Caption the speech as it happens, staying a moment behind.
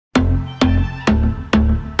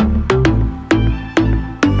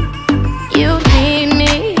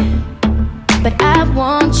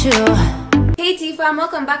want you. Hey Tfam,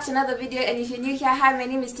 welcome back to another video, and if you're new here, hi, my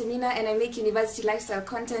name is Temina and I make university lifestyle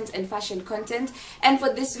content and fashion content. And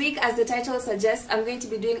for this week, as the title suggests, I'm going to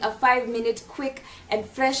be doing a 5-minute quick and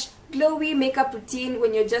fresh glowy makeup routine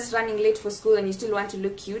when you're just running late for school and you still want to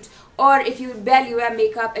look cute, or if you barely wear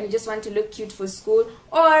makeup and you just want to look cute for school,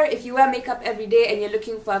 or if you wear makeup every day and you're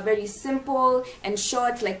looking for a very simple and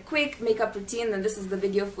short, like quick makeup routine, then this is the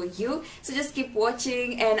video for you. So just keep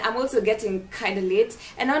watching. And I'm also getting kind of late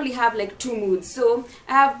and I only have like 2 moods. So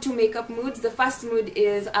I have 2 makeup moods. The first mood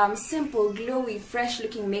is simple, glowy, fresh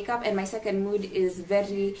looking makeup, and my second mood is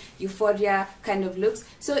very euphoria kind of looks.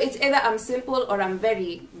 So it's either I'm simple or I'm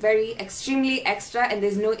very extremely extra, and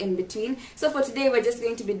there's no in between. So for today we're just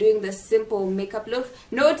going to be doing the simple makeup look.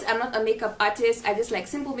 Note, I'm not a makeup artist. I just like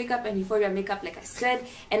simple makeup and euphoria makeup, like I said,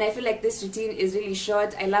 and I feel like this routine is really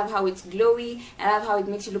short. I love how it's glowy. I love how it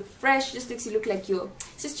makes you look fresh. Just makes you look like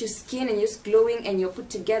it's just your skin and you're just glowing and you're put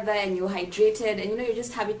together and you're hydrated and you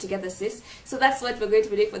just have it together, sis. So that's what we're going to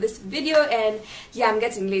be doing for this video. And yeah, I'm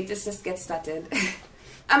getting late. Just get started.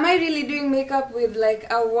 Am I really doing makeup with like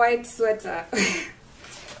a white sweater?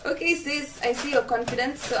 Okay sis, I see your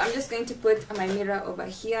confidence, so I'm just going to put my mirror over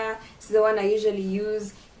here. It's the one I usually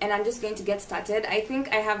use, and I'm just going to get started. I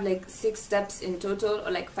think I have like 6 steps in total, or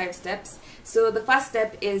like 5 steps. So the first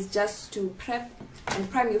step is just to prep and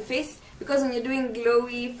prime your face, because when you're doing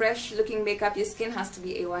glowy, fresh looking makeup, your skin has to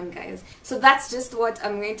be A1, guys. So that's just what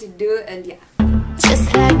I'm going to do, and yeah.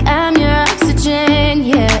 Just like I'm your oxygen,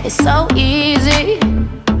 yeah, it's so easy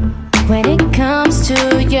when it comes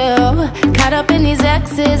to you. Caught up in these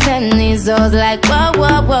X's and these O's, like whoa,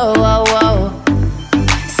 whoa, whoa, whoa, whoa.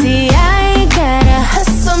 See, I ain't gotta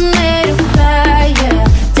hustle me to fire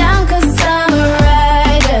down, 'cause I'm a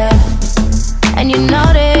rider, and you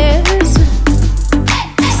know this.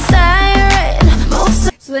 Siren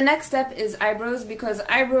moves. So the next step is eyebrows, because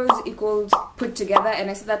eyebrows equals put together, and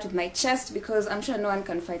I said that with my chest because I'm sure no one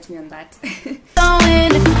can fight me on that. So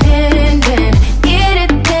independent, get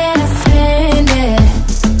it, then I spend it.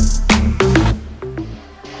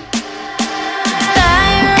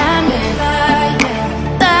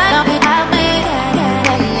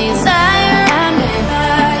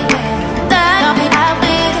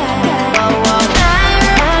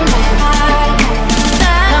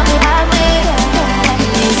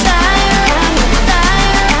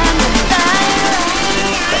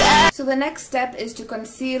 So the next step is to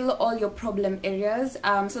conceal all your problem areas.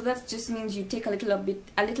 So that just means you take a little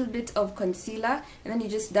bit of concealer and then you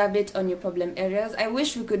just dab it on your problem areas. I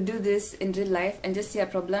wish we could do this in real life and just see a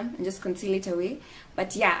problem and just conceal it away.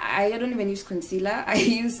 But yeah, I don't even use concealer. I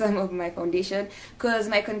use some of my foundation because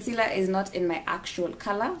my concealer is not in my actual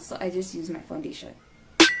color, so I just use my foundation.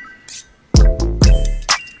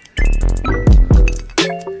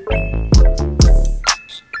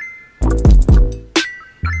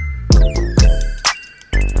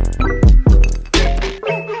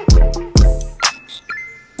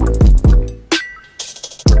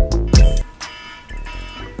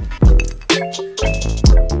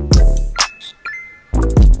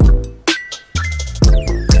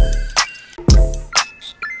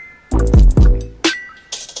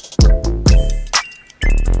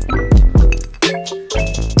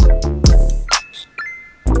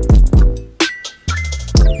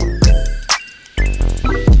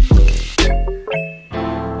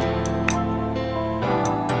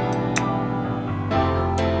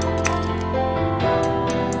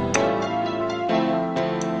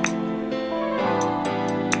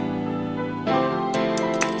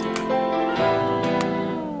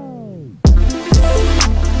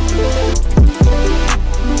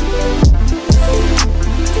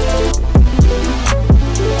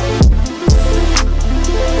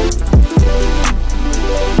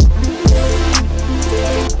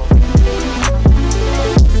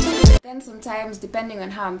 Sometimes, depending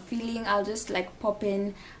on how I'm feeling, I'll just like pop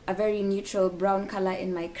in a very neutral brown color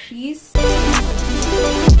in my crease.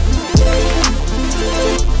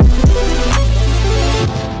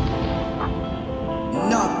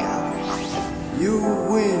 Knockout. You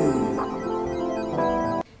win.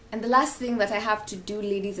 And the last thing that I have to do,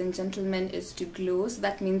 ladies and gentlemen, is to glow. So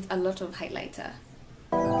that means a lot of highlighter.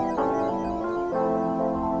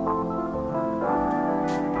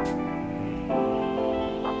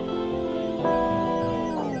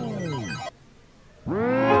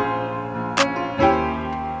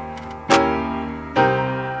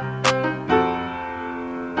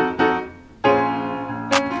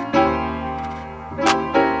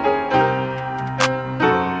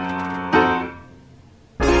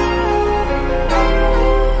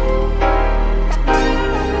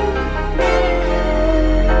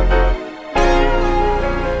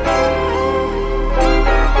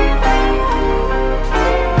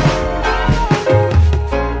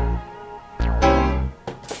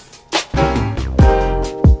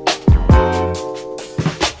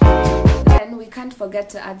 forget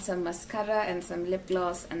to add some mascara and some lip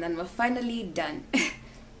gloss, and then we're finally done.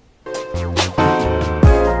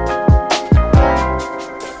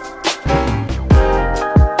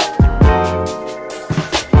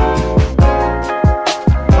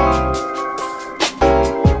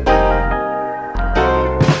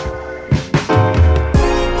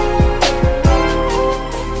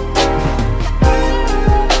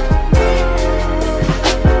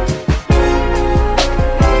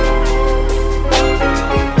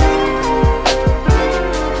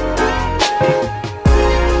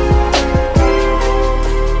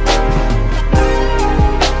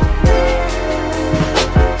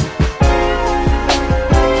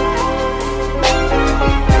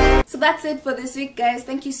 That's it for this week, guys.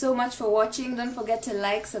 Thank you so much for watching. Don't forget to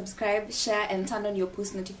like, subscribe, share, and turn on your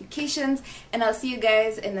post notifications, and I'll see you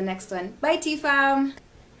guys in the next one. Bye, Tfam.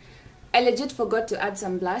 I legit forgot to add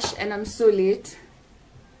some blush and I'm so late.